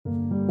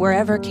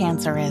Wherever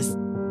cancer is,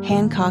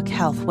 Hancock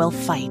Health will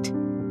fight.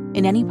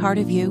 In any part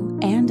of you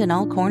and in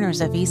all corners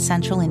of East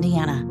Central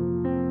Indiana.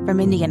 From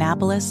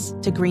Indianapolis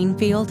to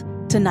Greenfield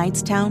to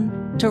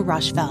Knightstown to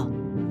Rushville.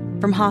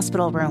 From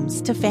hospital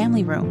rooms to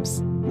family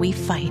rooms, we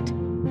fight.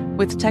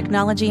 With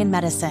technology and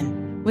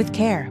medicine, with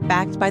care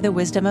backed by the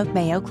wisdom of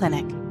Mayo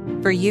Clinic.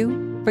 For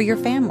you, for your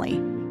family,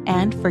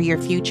 and for your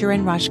future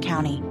in Rush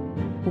County.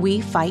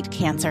 We fight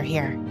cancer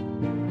here.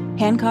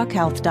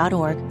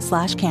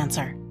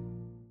 HancockHealth.org/cancer.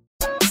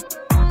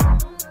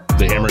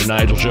 The Hammer and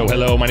Nigel Show.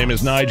 Hello, my name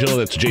is Nigel.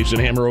 That's Jason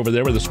Hammer over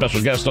there with a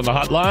special guest on the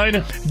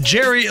hotline.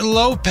 Jerry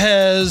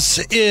Lopez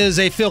is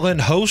a fill-in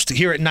host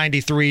here at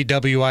 93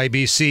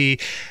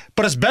 WIBC,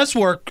 but his best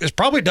work is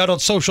probably done on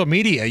social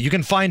media. You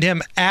can find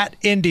him at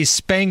Indy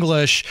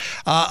Spanglish,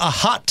 a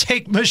hot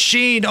take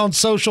machine on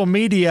social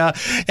media.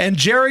 And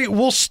Jerry,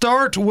 we'll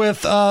start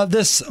with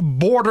this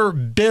border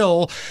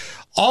bill.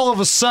 All of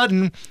a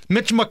sudden,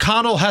 Mitch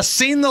McConnell has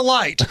seen the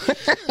light.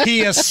 He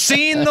has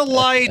seen the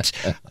light.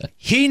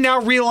 He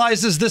now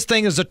realizes this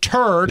thing is a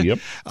turd. Yep.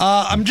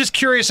 I'm just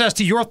curious as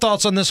to your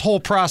thoughts on this whole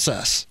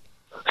process.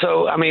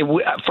 So, I mean,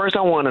 first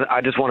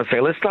I just want to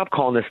say, let's stop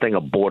calling this thing a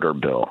border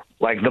bill.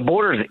 Like, the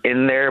border's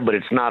in there, but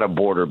it's not a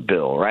border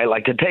bill, right?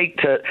 Like, to take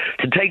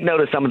note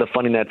of some of the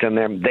funding that's in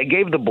there, they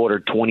gave the border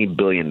 $20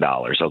 billion,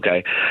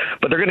 okay?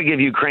 But they're going to give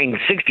Ukraine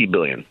 $60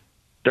 billion.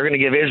 They're going to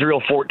give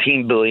Israel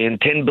 $14 billion,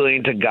 $10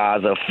 billion to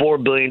Gaza,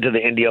 $4 billion to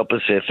the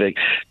Indo-Pacific,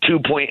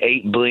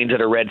 $2.8 billion to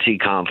the Red Sea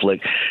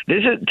conflict.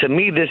 To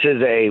me, this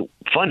is a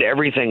fund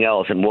everything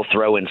else, and we'll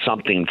throw in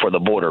something for the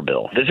border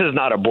bill. This is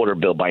not a border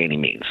bill by any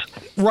means.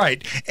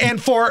 Right.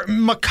 And for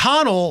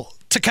McConnell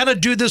to kind of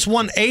do this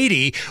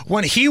 180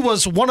 when he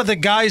was one of the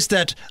guys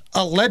that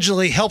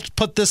allegedly helped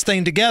put this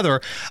thing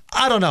together,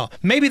 I don't know.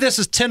 Maybe this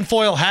is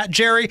tinfoil hat,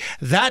 Jerry.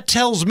 That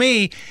tells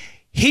me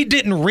he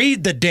didn't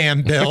read the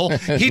damn bill.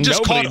 He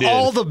just caught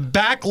all the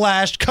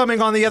backlash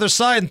coming on the other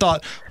side and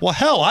thought, well,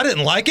 hell, I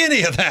didn't like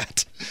any of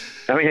that.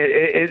 I mean,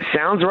 it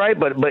sounds right,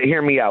 but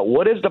hear me out.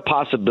 What is the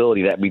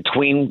possibility that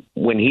between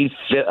when he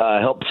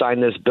helped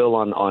sign this bill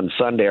on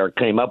Sunday or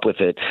came up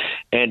with it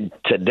and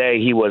today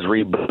he was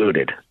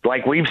rebooted?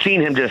 Like, we've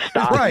seen him just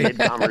stop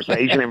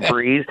mid-conversation and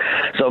freeze.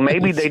 So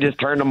maybe they just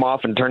turned him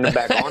off and turned him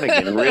back on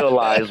again and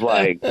realized,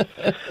 like,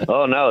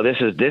 oh, no, this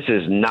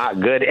is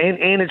not good.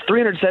 And it's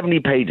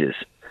 370 pages.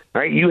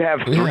 Right, you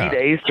have 3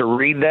 days to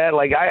read that.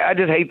 Like, I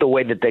just hate the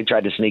way that they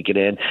tried to sneak it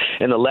in,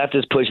 and the left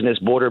is pushing this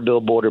border bill,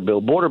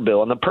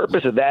 and the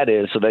purpose of that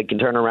is so they can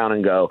turn around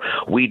and go,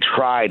 "We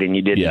tried, and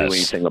you didn't do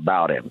anything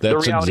about it." The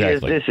reality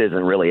is, this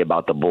isn't really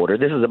about the border.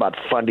 This is about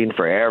funding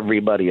for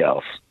everybody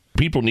else.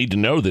 People need to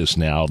know this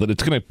now, that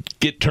it's going to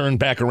get turned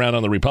back around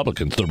on the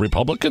Republicans. The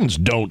Republicans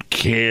don't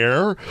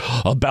care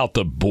about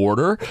the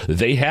border.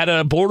 They had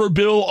a border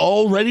bill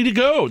all ready to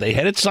go. They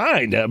had it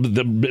signed.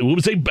 It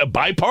was a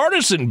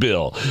bipartisan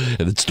bill.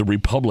 And it's the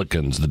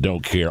Republicans that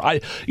don't care.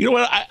 You're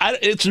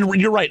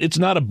right. It's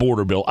not a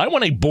border bill. I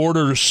want a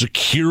border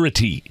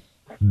security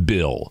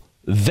bill.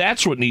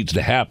 That's what needs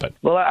to happen.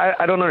 Well,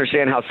 I don't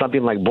understand how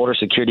something like border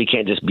security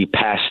can't just be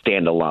passed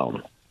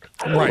standalone.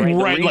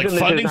 Right. Like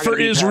funding for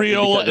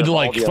Israel,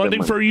 like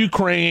funding for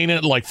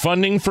Ukraine, like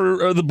funding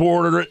for the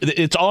border.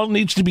 It all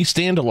needs to be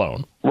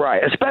standalone.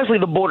 Right, especially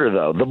the border,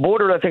 though. The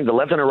border, I think the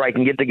left and the right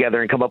can get together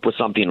and come up with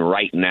something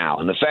right now.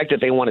 And the fact that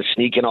they want to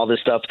sneak in all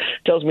this stuff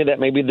tells me that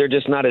maybe they're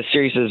just not as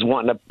serious as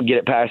wanting to get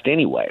it passed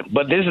anyway.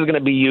 But this is going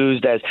to be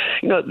used as,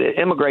 the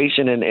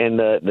immigration and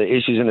the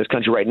issues in this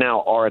country right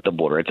now are at the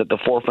border. It's at the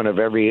forefront of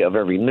every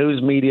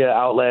news media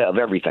outlet, of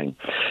everything.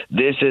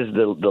 This is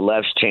the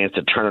left's chance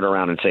to turn it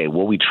around and say,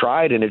 well, we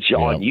tried, and it's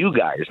on you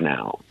guys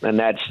now. And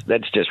that's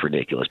just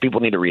ridiculous. People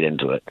need to read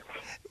into it.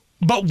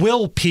 But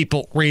will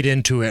people read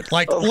into it?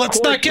 Like, let's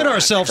not kid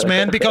ourselves,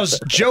 man, because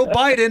Joe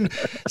Biden,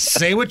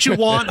 say what you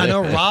want. I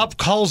know Rob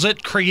calls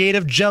it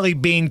creative jelly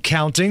bean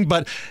counting,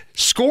 but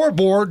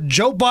scoreboard,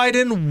 Joe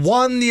Biden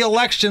won the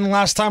election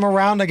last time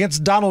around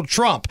against Donald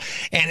Trump.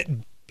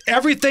 And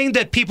everything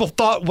that people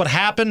thought would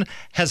happen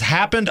has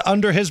happened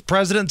under his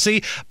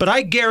presidency. But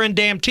I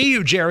guarantee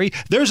you, Jerry,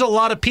 there's a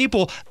lot of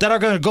people that are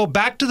going to go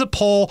back to the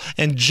poll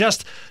and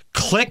just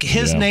click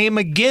his name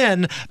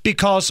again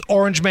because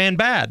Orange Man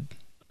bad.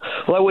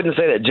 Well, I wouldn't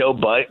say that Joe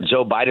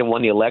Biden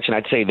won the election.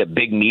 I'd say that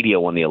big media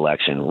won the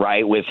election,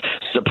 right, with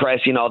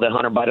suppressing all the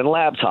Hunter Biden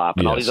laptop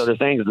and all these other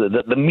things.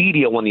 The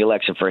media won the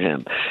election for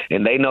him.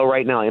 And they know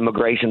right now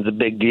immigration's a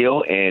big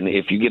deal. And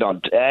if you get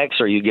on X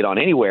or you get on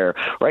anywhere,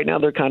 right now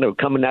they're kind of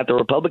coming at the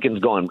Republicans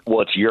going,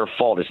 well, it's your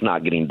fault it's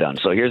not getting done.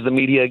 So here's the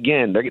media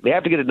again. They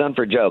have to get it done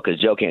for Joe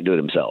because Joe can't do it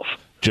himself.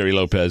 Jerry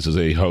Lopez is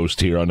a host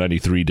here on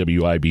 93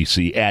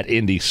 WIBC at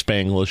Indy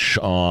Spanglish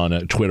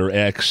on Twitter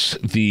X.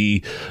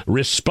 The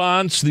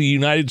response the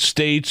United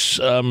States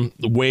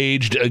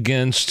waged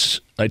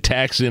against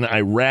attacks in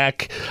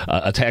Iraq,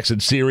 attacks in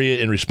Syria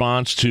in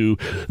response to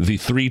the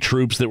 3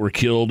 troops that were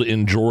killed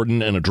in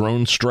Jordan and a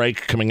drone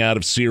strike coming out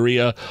of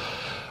Syria.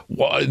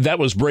 Well, that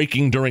was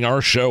breaking during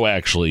our show,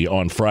 actually,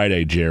 on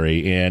Friday,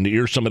 Jerry. And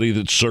you're somebody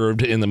that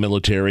served in the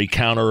military,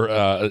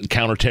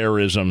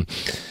 counterterrorism.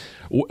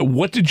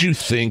 What did you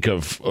think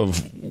of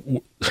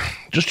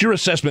just your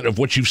assessment of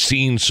what you've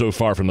seen so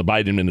far from the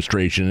Biden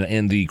administration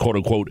and the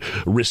quote-unquote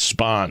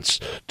response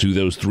to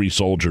those 3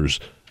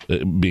 soldiers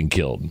being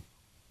killed?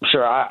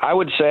 Sure, I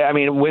would say. I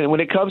mean, when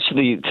it comes to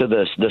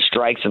the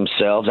strikes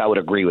themselves, I would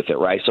agree with it.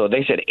 Right. So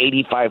they said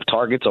 85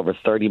 targets over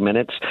 30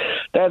 minutes.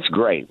 That's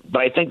great,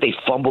 but I think they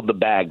fumbled the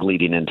bag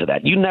leading into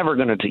that. You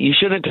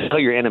shouldn't tell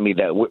your enemy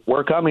that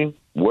we're coming,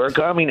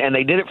 and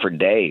they did it for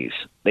days.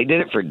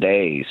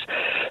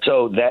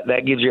 So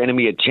that gives your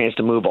enemy a chance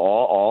to move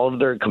all of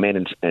their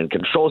command and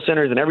control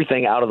centers and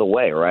everything out of the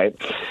way. Right.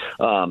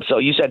 So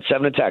you said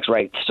 7 attacks,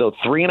 right? So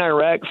 3 in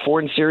Iraq,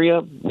 4 in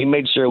Syria. We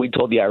made sure we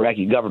told the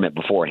Iraqi government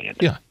beforehand.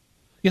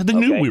 Yeah, they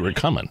knew we were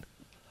coming.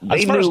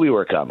 They knew we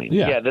were coming.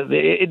 Yeah,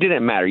 it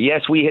didn't matter.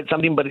 Yes, we hit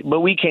something, but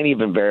we can't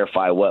even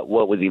verify what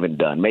was even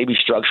done. Maybe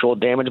structural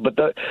damage, but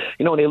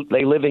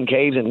they live in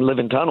caves and live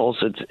in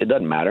tunnels. It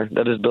doesn't matter.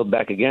 They'll just build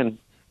back again.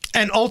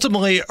 And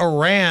ultimately,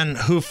 Iran,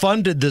 who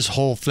funded this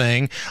whole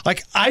thing,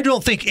 I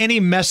don't think any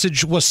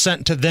message was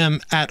sent to them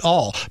at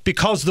all,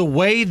 because the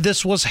way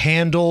this was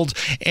handled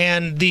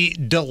and the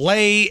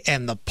delay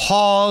and the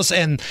pause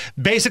and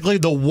basically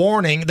the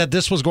warning that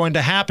this was going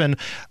to happen,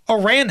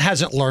 Iran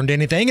hasn't learned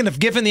anything. And if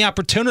given the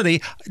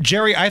opportunity,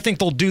 Jerry, I think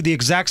they'll do the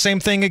exact same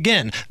thing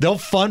again. They'll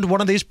fund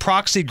one of these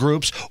proxy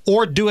groups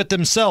or do it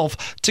themselves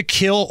to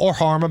kill or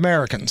harm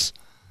Americans.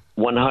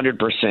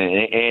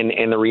 100%.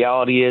 And the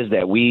reality is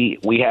that we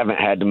haven't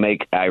had to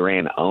make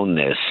Iran own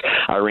this.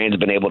 Iran's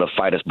been able to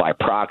fight us by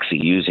proxy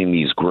using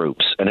these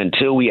groups. And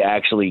until we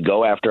actually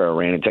go after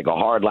Iran and take a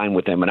hard line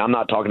with them, and I'm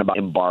not talking about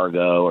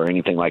embargo or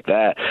anything like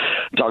that,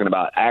 I'm talking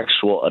about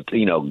actual,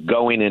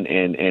 going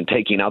and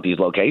taking out these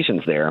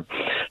locations there,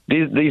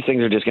 these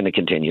things are just going to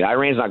continue.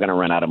 Iran's not going to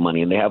run out of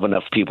money, and they have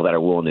enough people that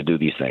are willing to do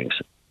these things.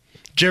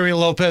 Jerry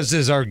Lopez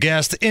is our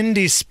guest.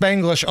 Indy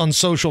Spanglish on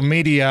social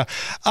media.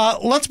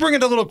 Let's bring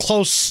it a little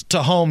close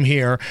to home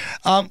here.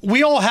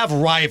 We all have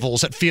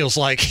rivals, it feels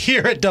like,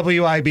 here at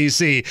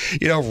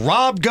WIBC.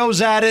 Rob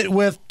goes at it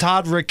with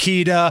Todd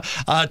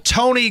Rokita.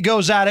 Tony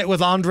goes at it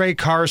with Andre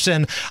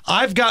Carson.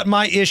 I've got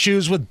my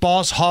issues with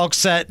Boss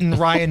Hogsett and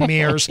Ryan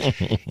Mears.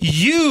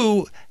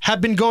 You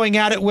have been going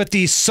at it with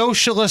the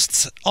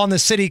socialists on the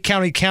city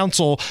county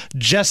council,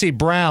 Jesse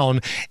Brown,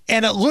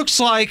 and it looks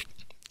like,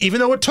 even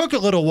though it took a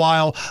little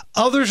while,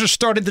 others are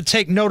starting to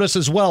take notice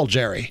as well,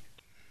 Jerry.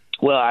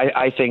 Well,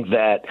 I think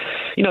that,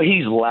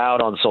 he's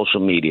loud on social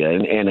media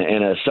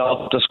and a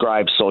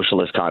self-described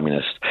socialist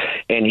communist.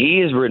 And he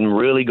has been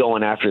really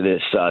going after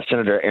this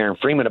Senator Aaron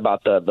Freeman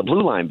about the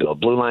Blue Line bill,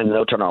 Blue Line,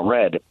 no turn on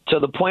red, to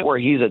the point where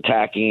he's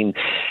attacking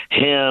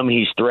him,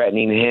 he's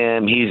threatening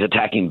him, he's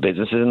attacking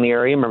businesses in the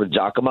area. Remember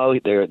Giacomo?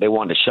 They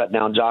wanted to shut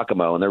down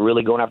Giacomo, and they're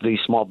really going after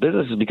these small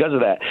businesses because of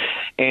that.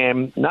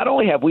 And not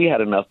only have we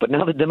had enough, but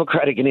now the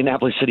Democratic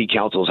Indianapolis City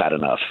Council's had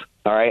enough.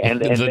 All right, and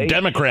the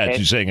Democrats,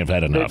 you're saying, have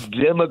had enough. The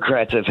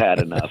Democrats have had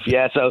enough.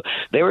 Yeah, so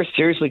they were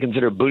seriously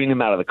considering booting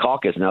him out of the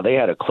caucus. Now, they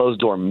had a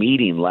closed-door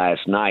meeting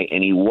last night,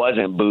 and he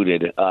wasn't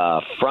booted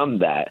from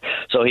that.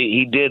 So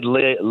he did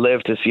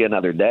live to see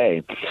another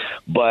day.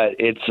 But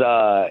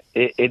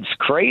it's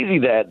crazy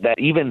that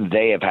even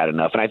they have had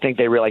enough, and I think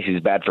they realize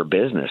he's bad for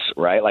business,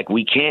 right? Like,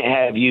 we can't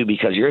have you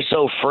because you're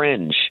so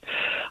fringe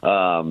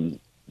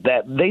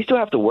that they still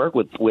have to work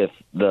with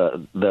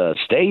the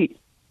state.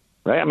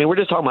 Right. I mean, we're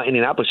just talking about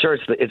Indianapolis. Sure,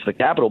 it's the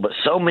capital, but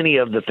so many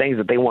of the things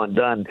that they want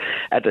done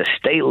at the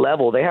state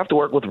level, they have to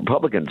work with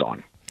Republicans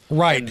on.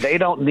 Right. And they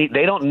don't need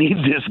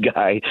this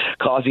guy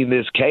causing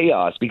this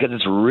chaos because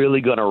it's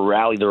really going to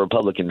rally the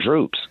Republican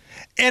troops.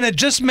 And it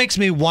just makes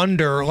me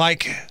wonder,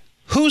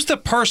 who's the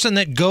person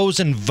that goes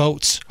and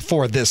votes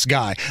for this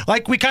guy?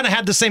 We kind of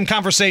had the same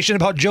conversation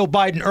about Joe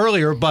Biden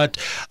earlier, but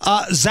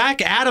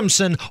Zach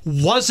Adamson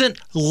wasn't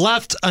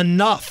left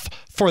enough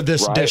for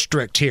this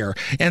district here.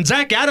 And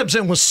Zach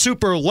Adamson was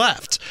super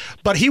left,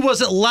 but he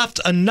wasn't left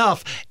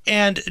enough.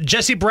 And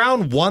Jesse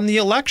Brown won the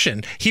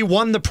election. He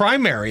won the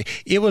primary.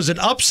 It was an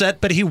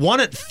upset, but he won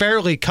it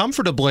fairly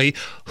comfortably.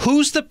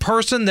 Who's the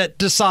person that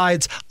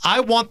decides, I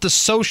want the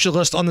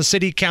socialist on the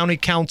city county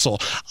council?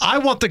 I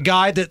want the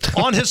guy that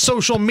on his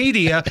social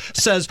media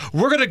says,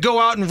 we're going to go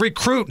out and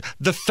recruit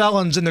the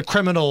felons and the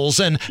criminals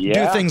and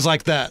do things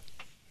like that.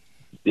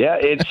 Yeah,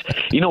 it's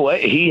you know what,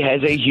 he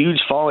has a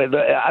huge following.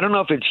 I don't know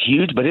if it's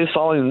huge, but his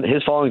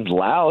following's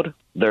loud.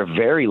 They're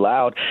very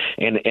loud,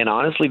 and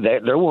honestly,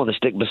 they're willing to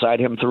stick beside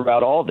him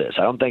throughout all this.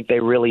 I don't think they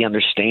really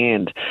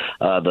understand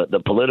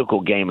the political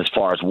game as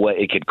far as what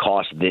it could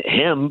cost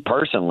him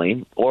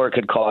personally, or it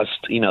could cost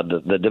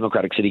the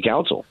Democratic City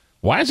Council.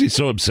 Why is he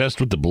so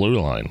obsessed with the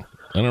Blue Line?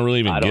 I don't really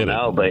even get it. I don't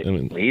know, but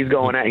he's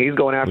going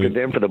after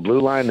them for the Blue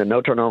Line, the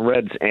no turn on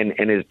reds, and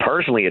is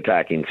personally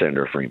attacking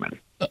Senator Freeman.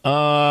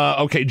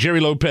 Okay, Jerry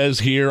Lopez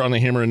here on the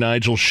Hammer and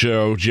Nigel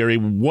show. Jerry,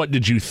 what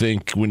did you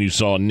think when you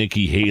saw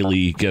Nikki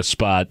Haley guest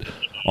spot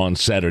on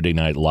Saturday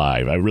Night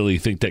Live? I really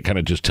think that kind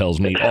of just tells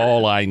me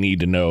all I need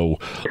to know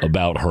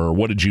about her.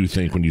 What did you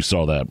think when you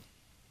saw that?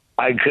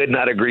 I could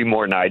not agree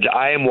more, Nigel.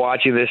 I am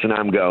watching this and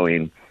I'm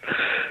going,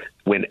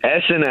 when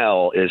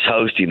SNL is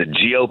hosting a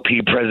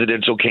GOP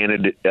presidential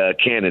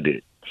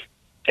candidate,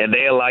 and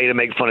they allow you to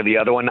make fun of the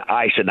other one,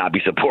 I should not be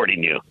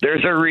supporting you.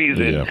 There's a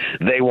reason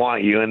they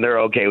want you, and they're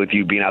okay with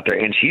you being out there.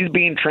 And she's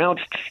being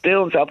trounced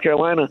still in South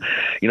Carolina.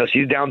 You know,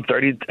 she's down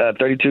 32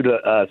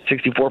 to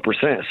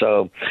 64%.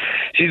 So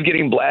she's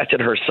getting blasted.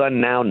 Her son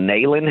now,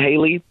 Nayland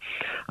Haley,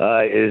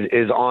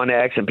 is on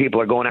X, and people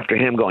are going after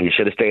him, going, you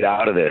should have stayed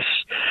out of this.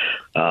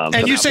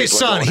 And you say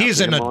son, he's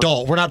an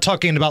adult. We're not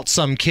talking about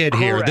some kid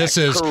here. This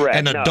is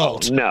an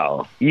adult.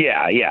 No.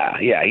 Yeah.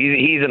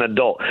 He's an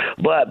adult.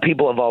 But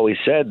people have always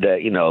said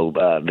that, you know,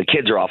 the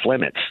kids are off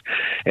limits.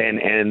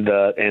 And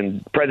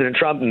President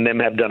Trump and them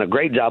have done a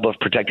great job of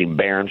protecting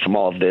Barron from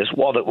all of this.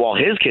 While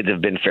his kids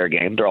have been fair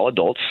game, they're all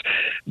adults.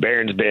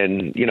 Barron's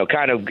been, you know,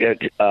 kind of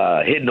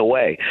hidden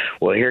away.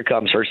 Well, here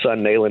comes her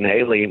son, Nayland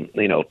Haley,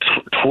 you know,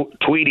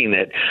 tweeting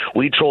that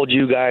we trolled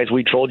you guys,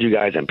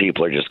 and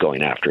people are just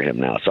going after him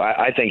now. So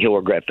I think he'll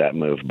regret that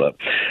move. But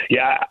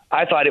yeah,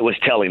 I thought it was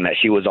telling that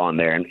she was on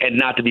there, and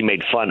not to be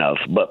made fun of,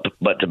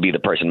 but to be the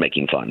person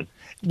making fun.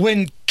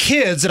 When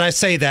kids, and I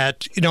say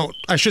that, you know,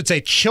 I should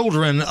say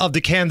children of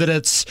the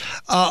candidates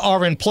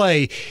are in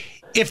play,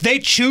 if they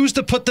choose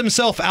to put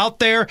themselves out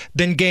there,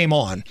 then game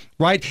on,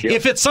 right? Yep.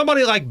 If it's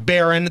somebody like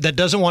Barron that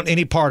doesn't want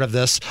any part of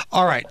this,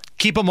 all right,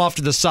 keep them off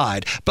to the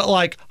side. But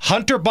like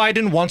Hunter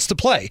Biden wants to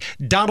play.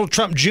 Donald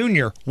Trump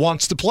Jr.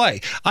 wants to play.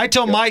 I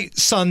tell my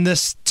son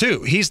this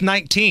too. He's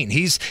 19.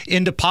 He's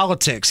into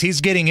politics. He's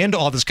getting into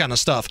all this kind of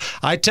stuff.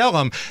 I tell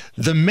him,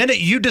 the minute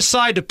you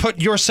decide to put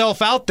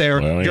yourself out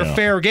there, you're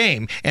fair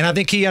game. And I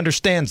think he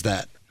understands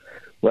that.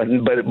 But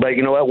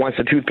you know what? Once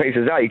the toothpaste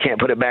is out, you can't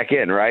put it back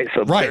in, right?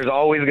 So there's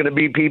always going to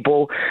be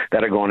people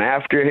that are going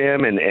after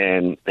him,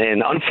 and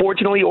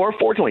unfortunately or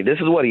fortunately, this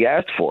is what he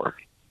asked for.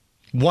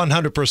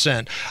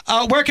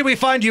 100%. Where can we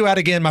find you at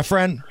again, my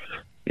friend?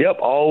 Yep,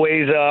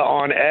 always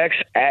on X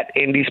at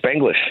Indy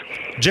Spanglish.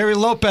 Jerry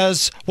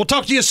Lopez. We'll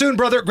talk to you soon,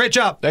 brother. Great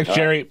job. Thanks,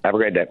 Jerry. Have a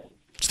great day.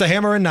 It's the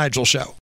Hammer and Nigel Show.